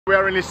We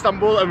are in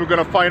Istanbul and we're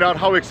gonna find out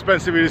how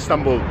expensive it is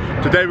Istanbul.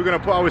 Today we're gonna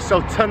put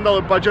ourselves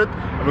 $10 budget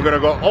and we're gonna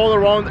go all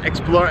around,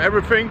 explore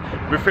everything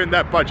within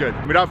that budget.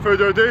 Without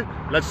further ado,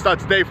 let's start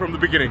today from the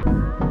beginning.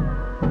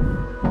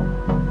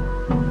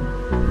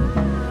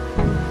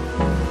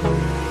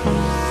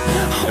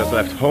 Just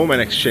left home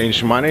and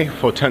exchanged money.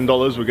 For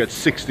 $10 we get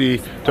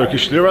 60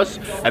 Turkish liras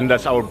and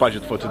that's our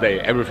budget for today.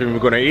 Everything we're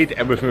gonna eat,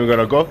 everything we're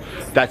gonna go,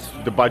 that's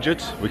the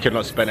budget. We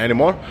cannot spend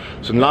anymore.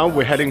 So now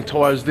we're heading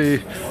towards the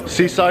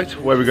seaside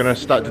where we're gonna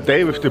start the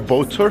day with the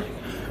boat tour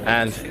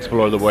and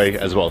explore the way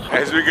as well.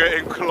 As we're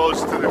getting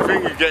close to the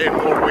thing, you're getting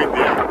more wind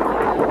here.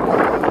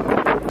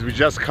 We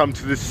just come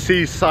to the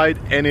seaside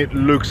and it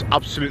looks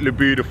absolutely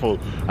beautiful.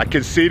 I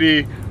can see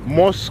the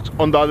mosque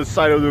on the other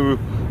side of the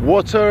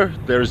water.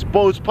 There's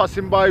boats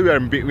passing by. We are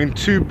in between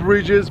two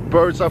bridges.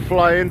 Birds are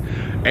flying.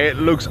 It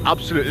looks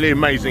absolutely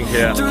amazing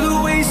here. Through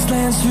the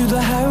wastelands, through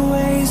the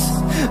highways,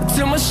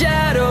 till my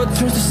shadow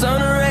turns to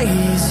sun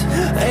rays,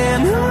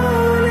 and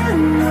on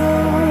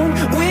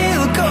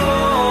we'll go.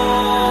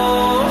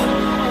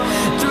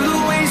 Through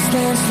the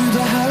wastelands, through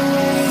the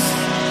highways,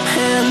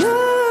 and on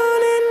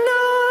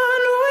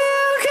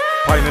we'll go.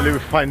 Finally we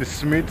find the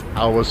simit.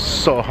 I was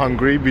so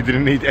hungry, we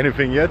didn't eat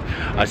anything yet.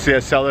 I see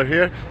a seller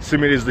here.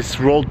 Simit is this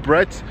rolled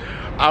bread.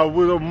 I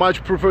would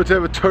much prefer to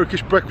have a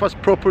Turkish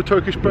breakfast, proper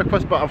Turkish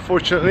breakfast, but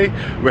unfortunately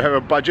we have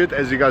a budget,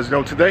 as you guys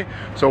know today,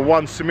 so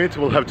one simit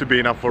will have to be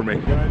enough for me.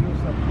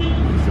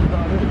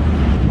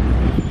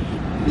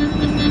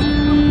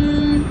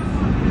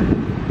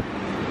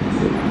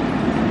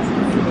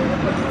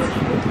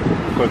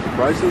 Got the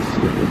prices.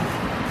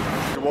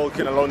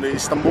 Walking along the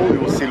Istanbul, you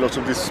will see lots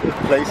of these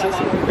places.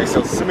 They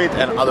sell simit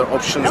and other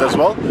options as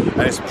well,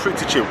 and it's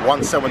pretty cheap,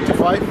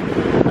 175.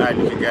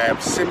 And you can get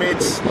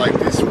simits like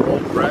this,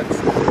 rolled bread,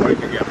 or you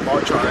can get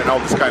matcha and all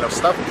this kind of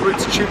stuff.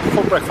 Pretty cheap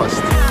for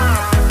breakfast.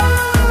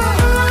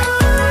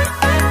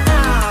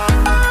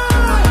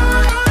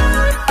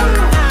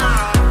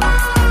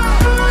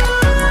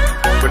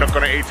 We're not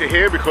gonna eat it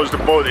here because the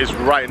boat is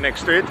right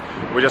next to it.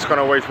 We're just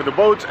gonna wait for the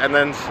boat and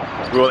then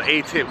we will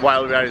eat it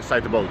while we are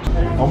inside the boat.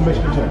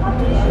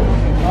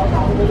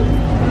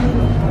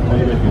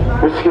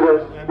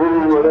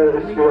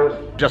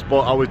 Just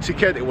bought our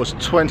ticket. It was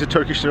 20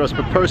 Turkish liras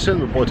per person.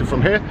 We bought it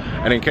from here,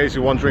 and in case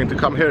you're wondering to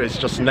come here, it's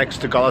just next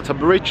to Galata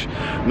Bridge.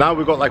 Now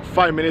we've got like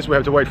 5 minutes. We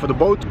have to wait for the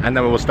boat and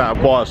then we will start a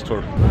Boğaz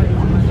tour.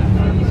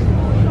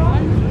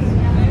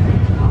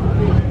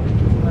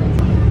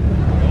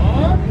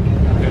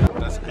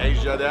 That's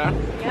Asia there,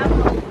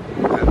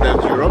 and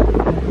that's Europe,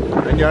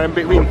 and you're in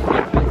between.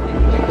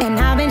 And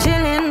I've been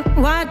chilling,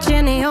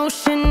 watching the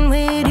ocean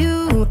with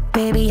you,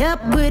 baby,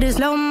 up with a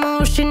slow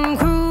motion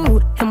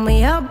crew. And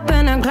we up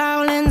in our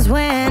cloudlands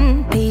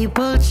when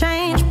people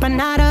change, but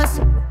not us.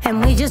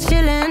 And we just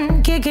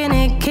chilling, kicking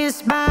it,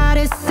 kissed by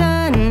the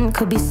sun.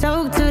 Could be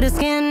soaked to the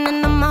skin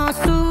in the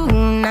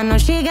monsoon. I know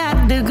she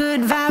got the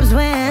good vibes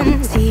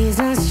when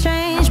seasons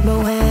change, but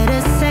we're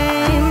the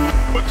same.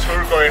 The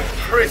tour going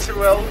pretty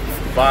well,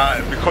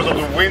 but because of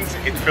the wind,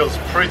 it feels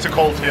pretty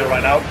cold here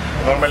right now.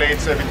 Normally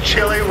it's a bit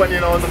chilly when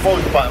you're on the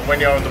boat, but when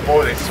you're on the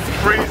boat, it's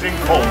freezing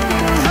cold.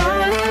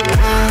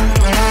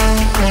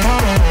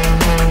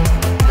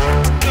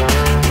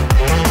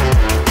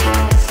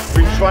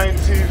 Trying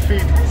to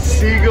feed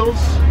seagulls.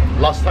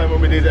 Last time when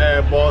we did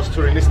a Boğaz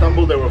tour in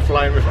Istanbul, they were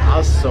flying with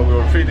us, so we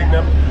were feeding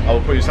them. I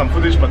will put you some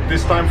footage, but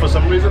this time for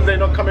some reason they're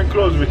not coming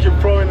close. We keep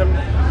throwing them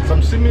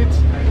some simits,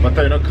 but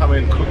they're not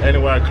coming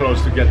anywhere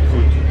close to get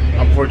food,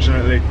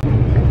 unfortunately.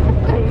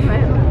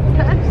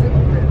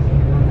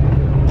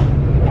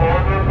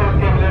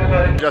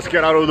 Just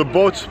get out of the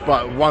boat,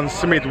 but one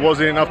simit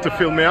wasn't enough to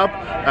fill me up,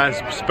 and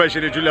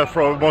especially Julia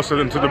threw most of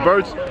them to the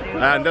birds.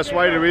 And that's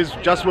why there is,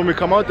 just when we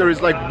come out, there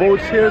is like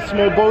boats here,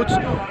 small boats,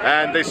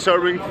 and they're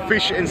serving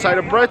fish inside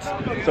of bread.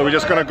 So we're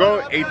just gonna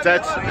go eat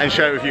that and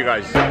share it with you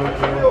guys.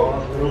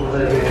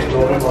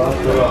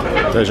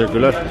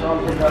 Teşekkürler.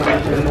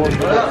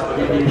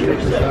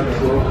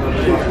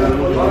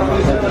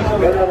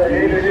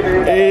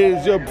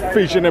 Here's your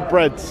fish in the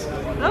bread.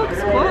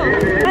 Looks cool.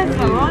 That's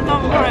a lot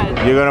of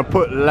bread. You're gonna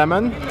put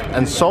lemon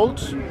and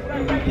salt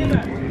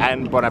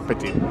and bon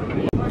appetit.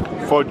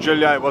 For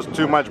Julia it was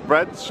too much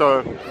bread,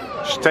 so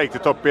she take the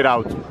top bit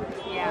out.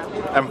 Yeah.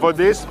 And for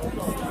this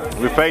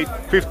we paid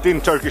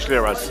 15 Turkish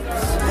liras.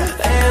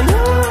 And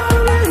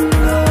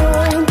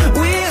on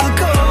we'll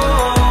go.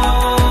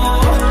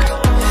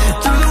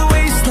 Through the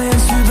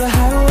wastelands, through the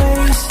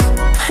highways,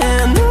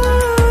 and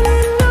on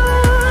we'll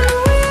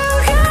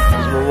go.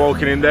 As we're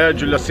walking in there,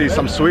 Julia sees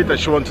some sweet that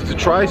she wanted to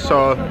try,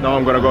 so now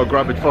I'm gonna go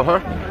grab it for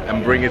her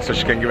and bring it so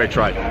she can give it a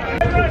try.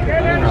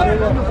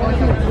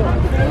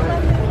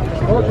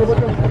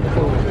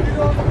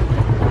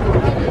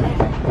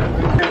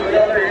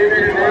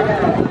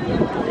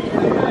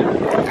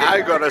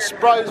 I got a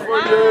surprise for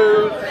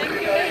you!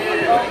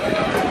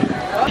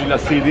 Julia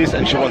see this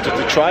and she wanted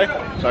to try,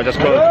 so I just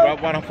got to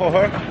grab one for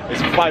her.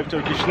 It's 5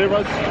 Turkish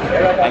liras,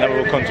 and then we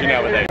will continue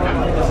our day.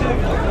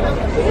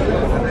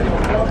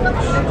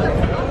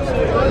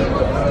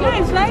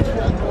 Nice, right?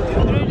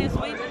 Really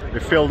sweet.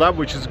 It filled up,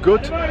 which is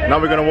good. Now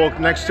we're gonna walk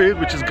next to it,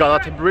 which is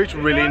Galata Bridge,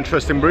 really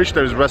interesting bridge.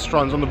 There's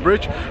restaurants on the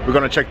bridge. We're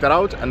gonna check that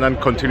out and then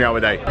continue our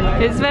day.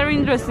 It's very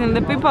interesting.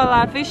 The people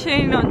are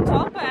fishing on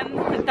top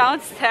and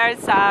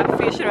downstairs are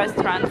fish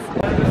restaurants.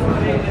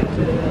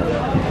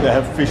 They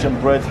have fish and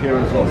bread here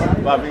as well.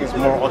 But I think it's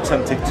more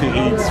authentic to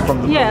eat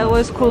from the Yeah, it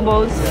was cool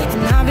boats.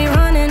 And I'll be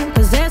running,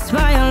 possessed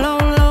by a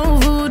lone low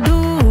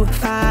voodoo.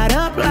 Fired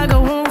up like a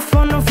wolf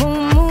on a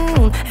full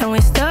moon. And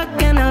we're stuck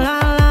in a la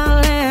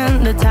la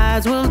land. The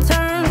tides will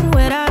turn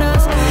without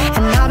us.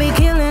 And I'll be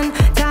killing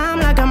time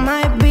like I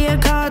might be a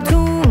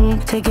cartoon.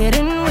 Take it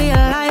in real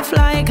life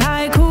like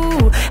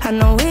haiku. I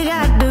know we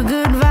got the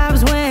good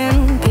vibes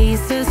when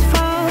pieces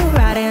fall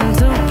right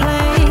into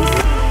place.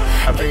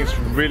 I think it's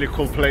a really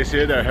cool place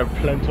here. They have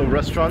plenty of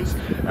restaurants,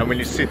 and when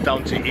you sit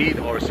down to eat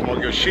or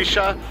smoke your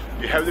shisha,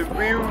 you have the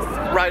view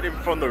right in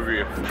front of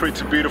you.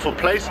 Pretty beautiful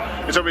place.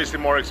 It's obviously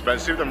more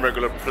expensive than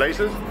regular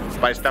places,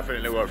 but it's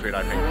definitely worth it,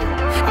 I think.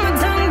 My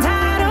tongue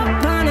tied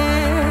up on it,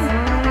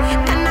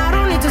 and I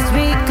don't need to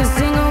speak a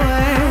single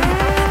word,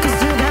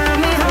 'cause you got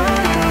me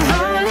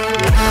holding.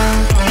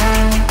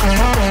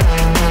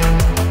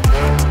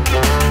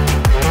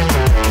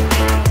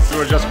 We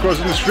were just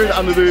crossing the street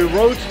under the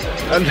road,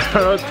 and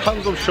there are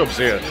tons of shops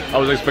here. I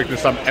was expecting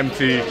some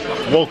empty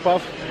walk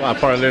path, but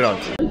apparently not.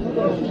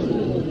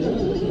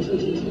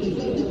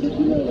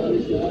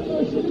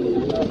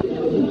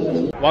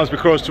 Once we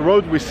cross the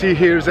road, we see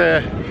here's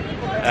a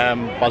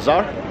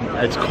bazaar.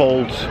 It's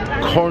called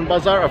Grand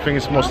Bazaar. I think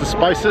it's mostly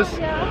spices,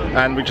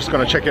 and we're just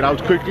gonna check it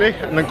out quickly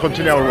and then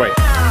continue our way.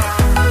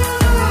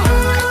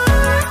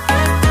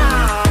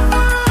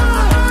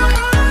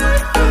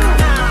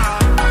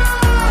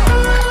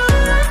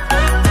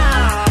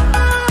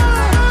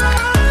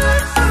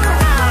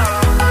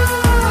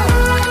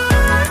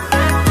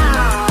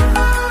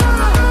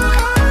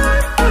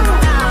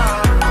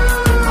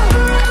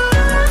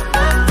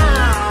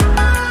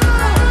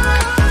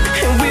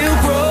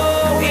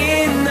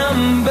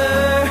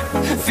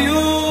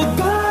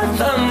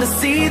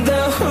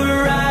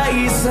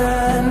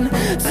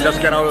 Just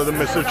get out of the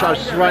Mr.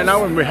 Charges right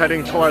now, and we're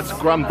heading towards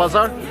Grand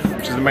Bazaar,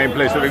 which is the main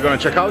place that we're going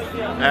to check out.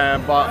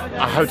 But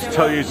I have to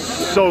tell you, it's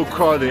so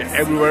crowded.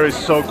 Everywhere is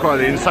so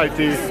crowded. Inside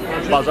the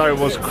bazaar it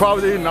was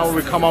crowded. Now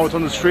we come out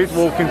on the street,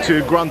 walk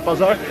into Grand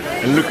Bazaar,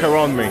 and look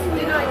around me.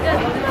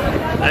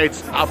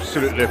 It's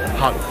absolutely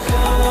packed.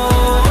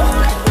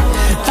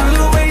 Through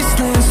the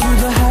wastelands, through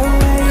the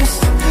highways,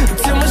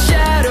 till my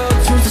shadow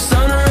turns to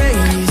sun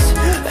rays.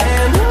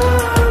 And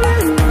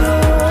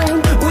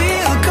on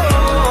we'll go.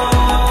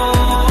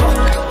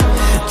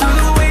 Through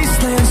the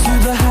wastelands,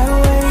 through the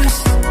highways,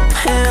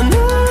 and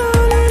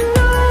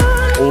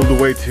on. All the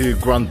way to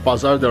Grand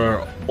Bazaar, there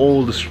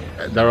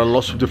are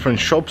lots of different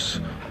shops.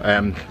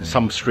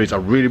 Some streets are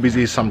really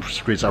busy, some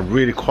streets are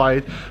really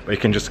quiet, but you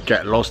can just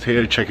get lost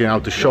here checking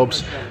out the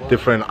shops,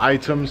 different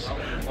items.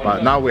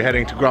 But now we're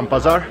heading to Grand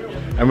Bazaar,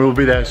 and we'll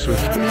be there soon.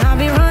 And I'll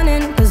be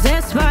running,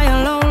 possessed by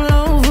a lone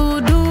low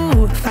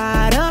voodoo.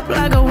 Fired up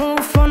like a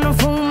wolf on a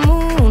full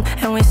moon.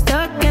 And we're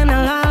stuck in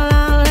a la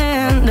la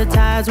land. The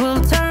tides will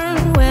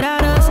turn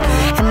without us.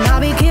 And I'll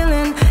be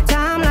killing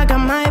time like I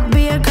might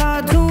be a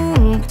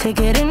cartoon. Take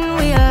it in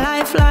real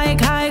life like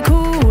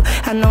haiku.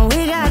 I know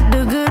we got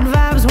the good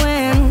vibes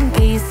when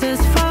pieces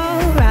fall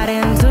right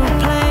into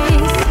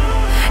place.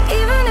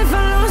 Even if I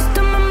lost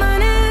all my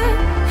money,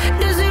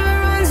 the zero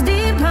runs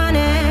deep, honey.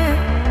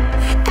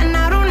 And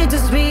I don't need to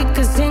speak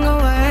a single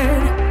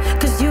word,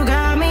 'cause you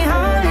got me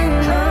holding.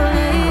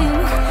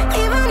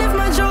 Even if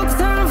my jokes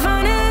aren't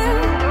funny,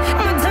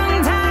 my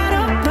tongue tied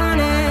up on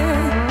it.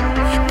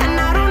 And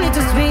I don't need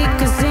to speak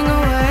a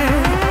single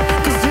word,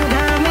 'cause you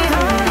got me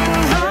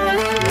holding.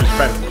 We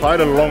spent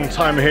quite a long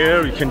time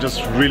here. You can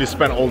just really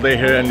spend all day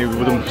here and you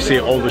wouldn't see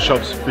all the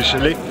shops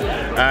officially.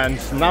 And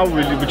now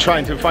we'll be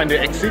trying to find the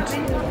exit.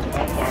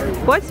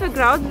 What's the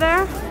crowd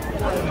there?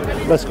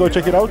 Let's go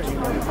check it out.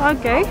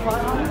 Okay.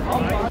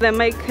 They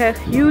make a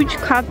huge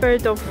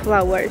cupboard of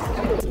flowers.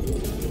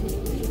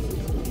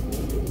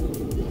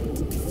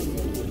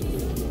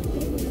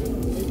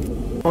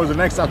 For the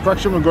next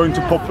attraction, we're going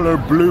to popular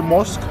Blue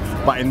Mosque.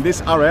 But in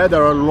this area,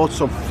 there are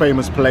lots of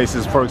famous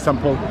places. For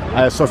example,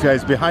 Sofia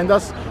is behind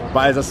us.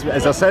 But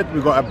as I said,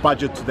 we got a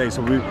budget today.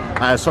 So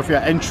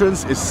Sofia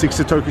entrance is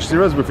 60 Turkish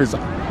liras,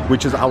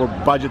 which is our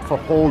budget for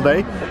whole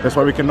day. That's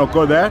why we cannot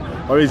go there.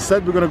 But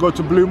instead, we're gonna go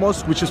to Blue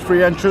Mosque, which is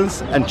free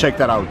entrance, and check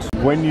that out.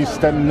 When you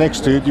stand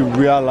next to it, you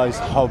realize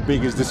how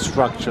big is this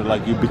structure.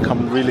 Like you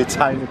become really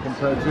tiny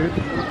compared to it,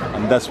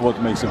 and that's what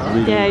makes it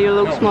really you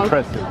look small.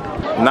 impressive.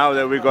 Now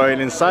that we're going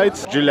inside,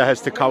 Julia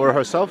has to cover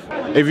herself.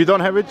 If you don't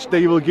have it,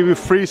 they will give you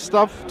free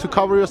stuff to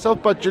cover yourself,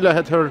 but Julia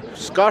had her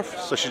scarf,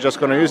 so she's just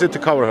gonna use it to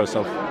cover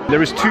herself.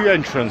 There is two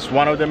entrances.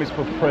 One of them is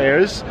for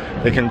prayers.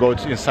 They can go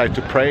inside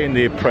to pray in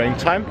the praying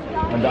time,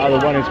 and the other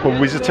one is for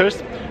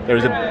visitors. There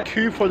is a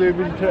queue for the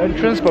visitor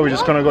entrance, but we're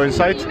just gonna go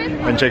inside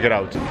and check it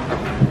out.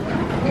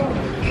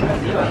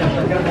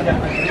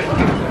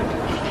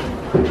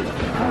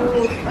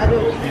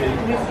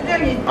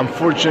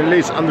 Unfortunately,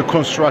 it's under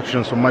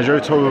construction, so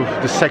majority of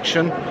the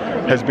section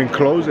has been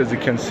closed, as you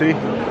can see,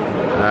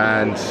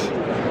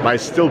 but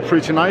it's still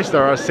pretty nice.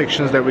 There are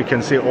sections that we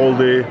can see all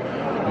the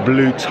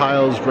blue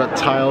tiles, red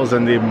tiles,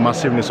 and the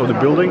massiveness of the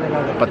building,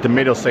 but the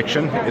middle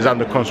section is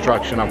under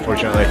construction,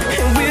 unfortunately.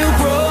 We'll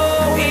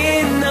grow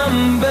in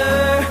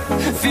number,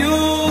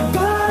 fueled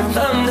by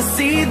them to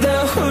see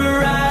the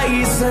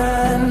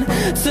horizon,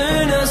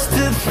 turn us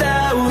to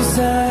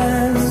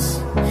thousands.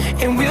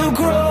 And we'll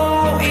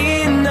grow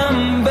in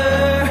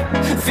number,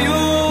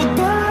 fueled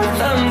by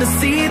them to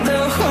see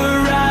the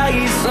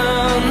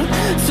horizon,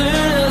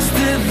 turn us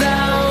to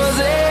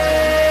thousands.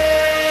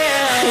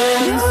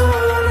 And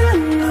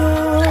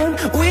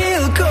on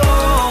we'll go,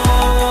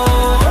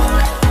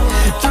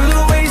 through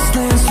the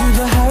wastelands, through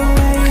the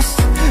highways,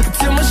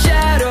 till my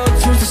shadow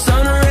turns to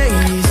sun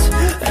rays.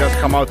 Just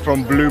come out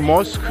from Blue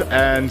Mosque,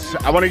 and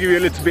I want to give you a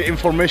little bit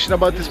information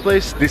about this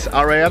place, this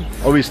area.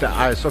 Obviously,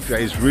 Hagia Sophia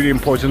is really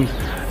important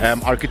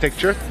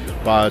architecture,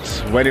 but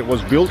when it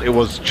was built, it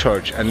was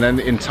church, and then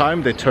in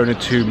time they turned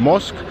it to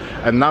mosque,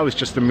 and now it's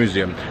just a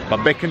museum.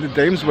 But back in the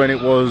days when it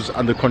was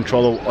under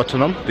control of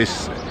Ottoman,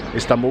 this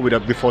Istanbul,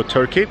 before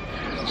Turkey,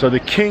 so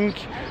the king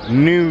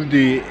knew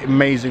the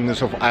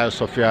amazingness of Hagia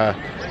Sophia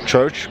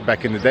church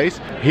back in the days.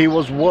 He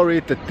was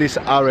worried that this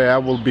area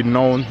will be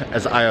known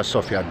as Hagia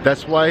Sophia.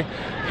 That's why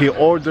he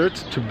ordered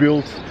to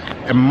build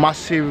a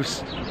massive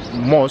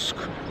mosque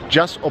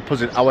just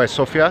opposite Hagia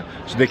Sophia,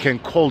 so they can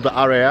call the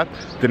area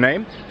the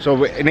name.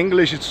 So in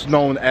English it's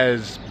known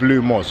as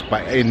Blue Mosque,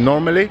 but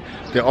normally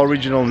the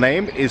original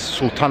name is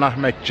Sultan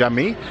Ahmet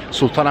Jami.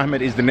 Sultan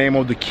Ahmet is the name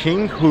of the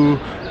king who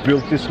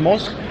built this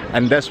mosque,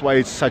 and that's why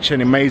it's such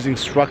an amazing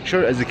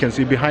structure, as you can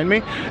see behind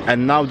me.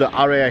 And now the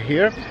area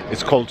here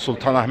is called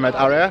Sultan Ahmet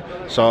area,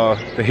 so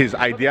his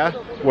idea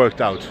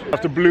worked out.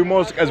 After Blue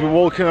Mosque, as we're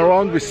walking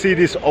around, we see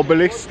this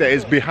obelisk that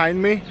is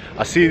behind me.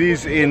 I see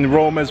these in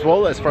Rome as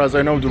well. As far as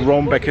I know, the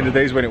Rome back in the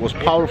days when it was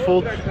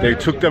powerful, they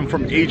took them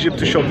from Egypt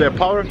to show their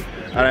power,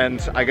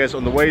 and I guess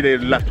on the way they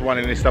left one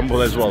in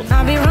Istanbul as well.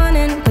 I'll be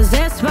running,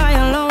 possessed by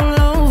a lone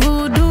low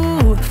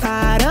voodoo,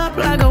 fired up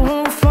like a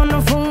wolf on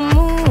a full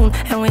moon,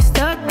 and we're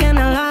stuck in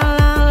a la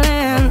la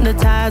land. The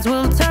tides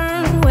will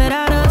turn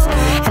without us,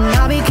 and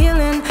I'll be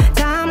killing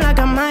time like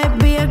I might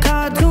be a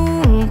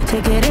cartoon.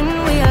 Take it in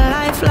real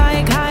life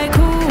like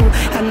haiku.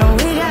 I know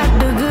we got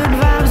the good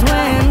vibes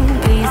when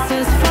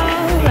pieces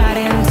fall right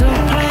into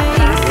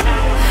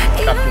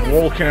place. After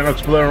walking and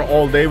exploring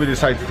all day, we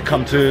decided to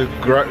come to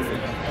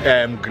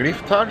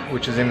Griftar,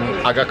 which is in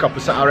Aga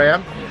Kapısı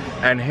area,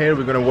 and here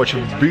we're gonna watch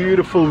a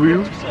beautiful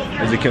view,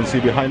 as you can see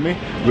behind me.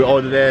 We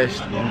ordered a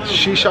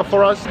shisha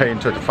for us, paying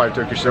 35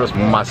 Turkish liras.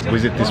 Must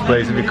visit this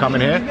place if you come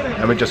in here,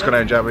 and we're just gonna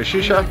enjoy a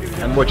shisha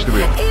and watch the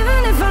view.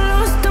 Even if I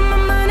lost all my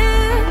money,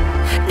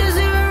 the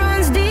zero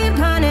runs deep,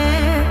 honey,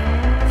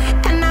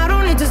 and I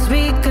don't need to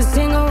speak a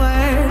single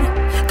word,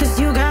 'cause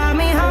you got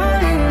me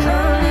holding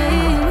on.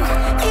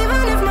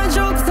 Even if my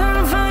jokes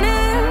aren't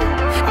funny,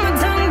 my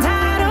tongue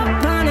tied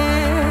up on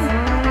it,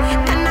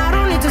 and I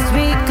don't need to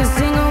speak a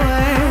single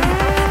word,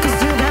 'cause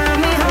you got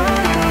me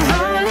holding.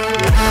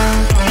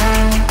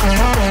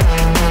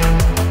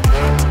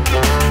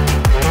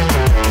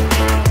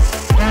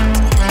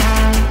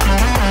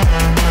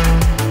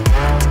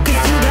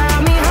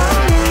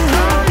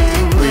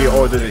 We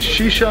ordered a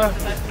shisha,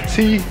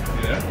 tea,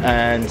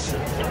 and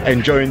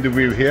enjoying the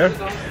view here.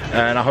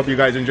 And I hope you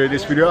guys enjoyed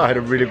this video. I had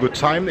a really good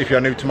time. If you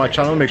are new to my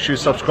channel, make sure you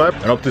subscribe,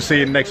 and hope to see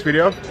you in the next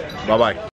video. Bye bye.